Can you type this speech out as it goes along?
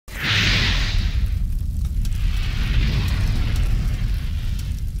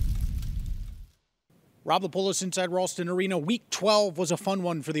Rob Lapoulis inside Ralston Arena. Week 12 was a fun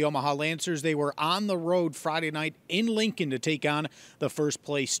one for the Omaha Lancers. They were on the road Friday night in Lincoln to take on the first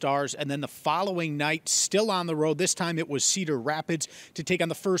place Stars. And then the following night, still on the road. This time it was Cedar Rapids to take on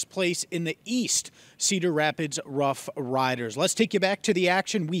the first place in the East, Cedar Rapids Rough Riders. Let's take you back to the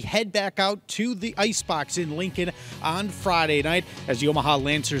action. We head back out to the Icebox in Lincoln on Friday night as the Omaha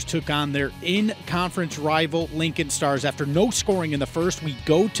Lancers took on their in-conference rival Lincoln Stars. After no scoring in the first, we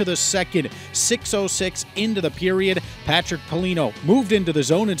go to the second. 6:06 into the period. Patrick Polino moved into the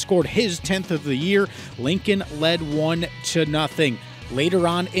zone and scored his 10th of the year. Lincoln led 1-0. Later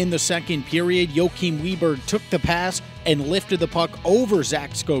on in the second period, Joachim Weberg took the pass and lifted the puck over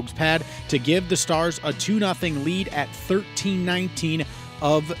Zach Skog's pad to give the Stars a 2-0 lead at 13:19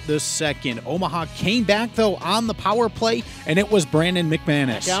 of the second. Omaha came back, though, on the power play, and it was Brandon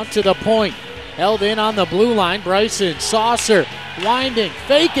McManus. Down to the point. Held in on the blue line. Bryson, saucer, winding,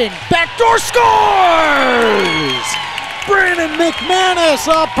 faking, backdoor scores! Brandon McManus,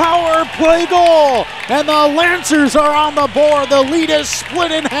 a power play goal, and the Lancers are on the board. The lead is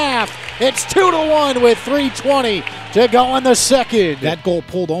split in half. It's 2-1 with 3:20 to go in the second. That goal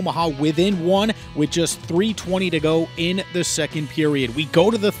pulled Omaha within one with just 3:20 to go in the second period. We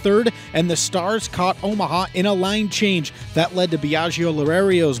go to the third, and the Stars caught Omaha in a line change. That led to Biagio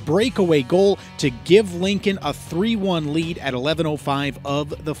Lorario's breakaway goal to give Lincoln a 3-1 lead at 11:05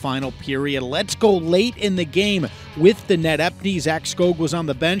 of the final period. Let's go late in the game with the net empty. Zach Skog was on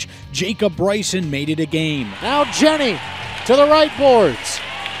the bench. Jacob Bryson made it a game. Now Jenny to the right boards.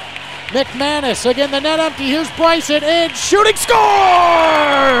 McManus, again the net empty, here's Bryson in, shooting, scores!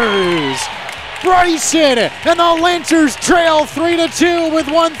 Bryson, and the Lancers trail 3-2 with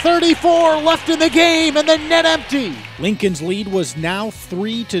 1:34 left in the game, and the net empty. Lincoln's lead was now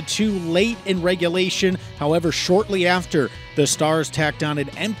 3-2 late in regulation. However, shortly after, the Stars tacked on an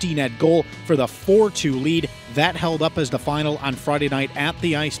empty net goal for the 4-2 lead. That held up as the final on Friday night at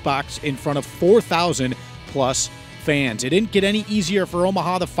the Icebox in front of 4,000 plus fans. It didn't get any easier for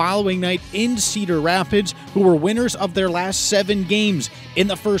Omaha the following night in Cedar Rapids, who were winners of their last 7 games. In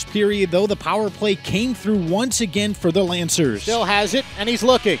the first period, though, the power play came through once again for the Lancers. Still has it, and he's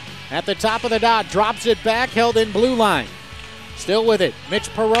looking. At the top of the dot, drops it back, held in blue line. Still with it, Mitch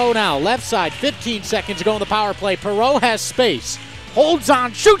Perreault now, left side, 15 seconds to go in the power play. Perreault has space, holds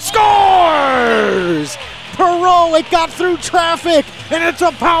on, shoots, scores! Perreault, it got through traffic, and it's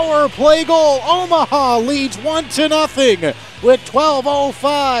a power play goal. Omaha leads 1-0 with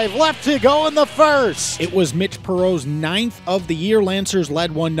 12:05 left to go in the first. It was Mitch Perreault's 9th of the year. Lancers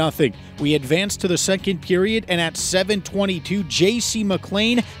led 1-0. We advanced to the second period, and at 7:22, J.C.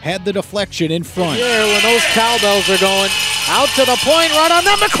 McLean had the deflection in front. Here, when those cowbells are going, out to the point, right on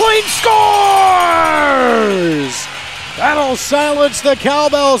that, McLean scores! That'll silence the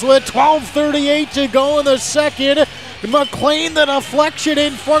cowbells with 12:38 to go in the second. McLean, the deflection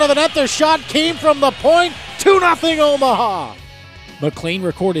in front of the net. The shot came from the point. 2-0 Omaha. McLean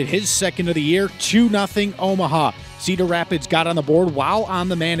recorded his second of the year. 2-0 Omaha. Cedar Rapids got on the board while on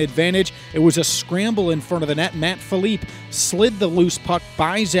the man advantage. It was a scramble in front of the net. Matt Philippe slid the loose puck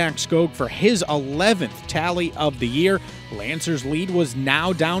by Zach Skog for his 11th tally of the year. Lancers' lead was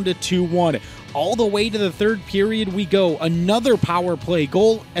now down to 2-1. All the way to the third period we go. Another power play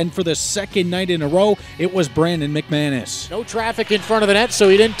goal, and for the second night in a row, it was Brandon McManus. No traffic in front of the net, so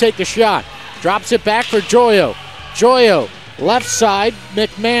he didn't take the shot. Drops it back for Joyo. Joyo, left side,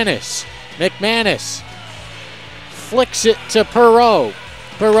 McManus. McManus flicks it to Perreault.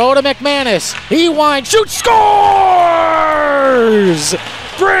 Perreault to McManus. He winds, shoots, scores!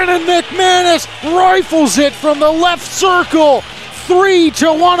 Brandon McManus rifles it from the left circle.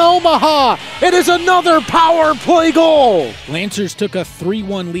 3-1 Omaha. It is another power play goal. Lancers took a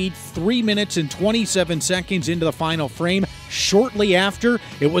 3-1 lead 3 minutes and 27 seconds into the final frame. Shortly after,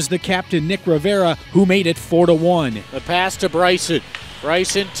 it was the captain, Nick Rivera, who made it 4-1. The pass to Bryson.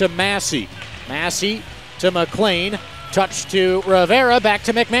 Bryson to Massey. Massey to McLean. Touch to Rivera. Back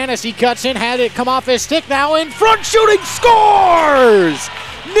to McManus. He cuts in. Had it come off his stick. Now in front. Shooting. Scores!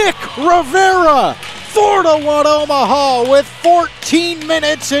 Nick Rivera. 4-1 Omaha with 14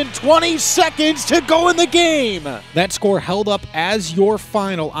 minutes and 20 seconds to go in the game. That score held up as your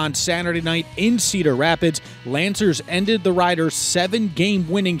final on Saturday night in Cedar Rapids. Lancers ended the Riders' 7-game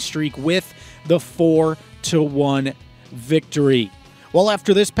winning streak with the 4-1 victory. Well,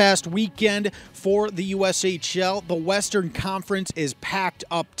 after this past weekend for the USHL, the Western Conference is packed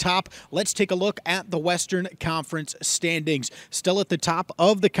up top. Let's take a look at the Western Conference standings. Still at the top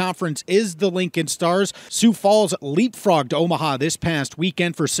of the conference is the Lincoln Stars. Sioux Falls leapfrogged Omaha this past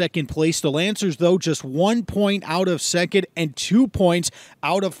weekend for second place. The Lancers, though, just 1 point out of second and 2 points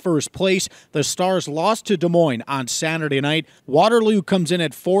out of first place. The Stars lost to Des Moines on Saturday night. Waterloo comes in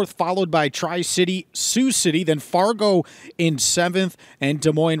at fourth, followed by Tri-City, Sioux City, then Fargo in seventh, and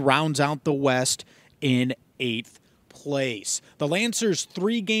Des Moines rounds out the West in eighth place. The Lancers'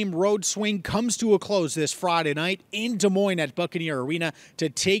 three-game road swing comes to a close this Friday night in Des Moines at Buccaneer Arena to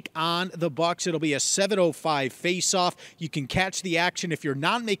take on the Bucks. It'll be a 7:05 face-off. You can catch the action if you're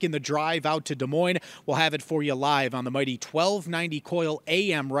not making the drive out to Des Moines. We'll have it for you live on the mighty 1290 Coil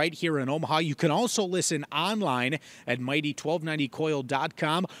AM right here in Omaha. You can also listen online at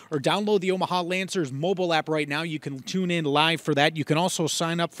mighty1290coil.com or download the Omaha Lancers mobile app right now. You can tune in live for that. You can also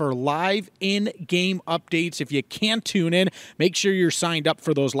sign up for live in-game updates. If you can't tune in, make sure you're signed up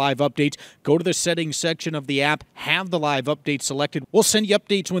for those live updates. Go to the settings section of the app, have the live updates selected. We'll send you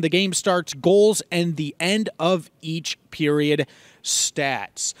updates when the game starts, goals, and the end of each period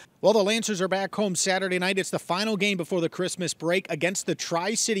stats. Well, the Lancers are back home Saturday night. It's the final game before the Christmas break against the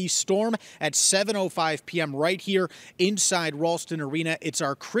Tri-City Storm at 7:05 p.m. right here inside Ralston Arena. It's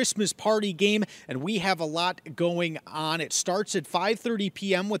our Christmas party game, and we have a lot going on. It starts at 5:30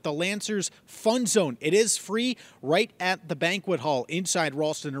 p.m. with the Lancers Fun Zone. It is free right at the banquet hall inside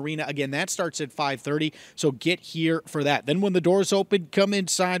Ralston Arena. Again, that starts at 5:30, so get here for that. Then when the doors open, come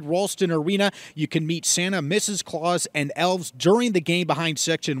inside Ralston Arena. You can meet Santa, Mrs. Claus, and elves during the game behind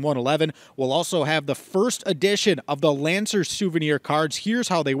Section 111. We'll also have the first edition of the Lancers souvenir cards. Here's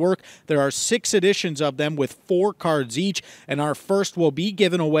how they work. There are 6 editions of them with 4 cards each, and our first will be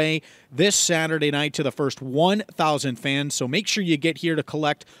given away this Saturday night to the first 1,000 fans, so make sure you get here to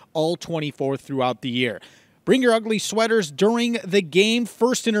collect all 24 throughout the year. Bring your ugly sweaters during the game.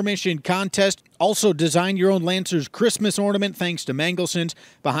 First intermission contest. Also design your own Lancers Christmas ornament thanks to Mangelson's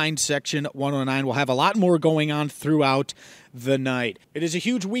behind Section 109. We'll have a lot more going on throughout the night. It is a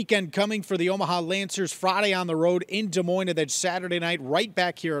huge weekend coming for the Omaha Lancers. Friday on the road in Des Moines, and then Saturday night right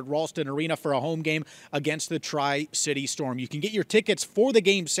back here at Ralston Arena for a home game against the Tri-City Storm. You can get your tickets for the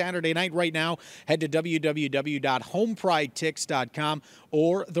game Saturday night right now. Head to www.homepridetix.com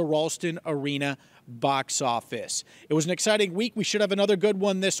or the Ralston Arena box office. It was an exciting week. We should have another good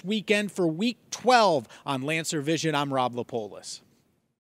one this weekend for Week 12 on Lancer Vision. I'm Rob Lapolis.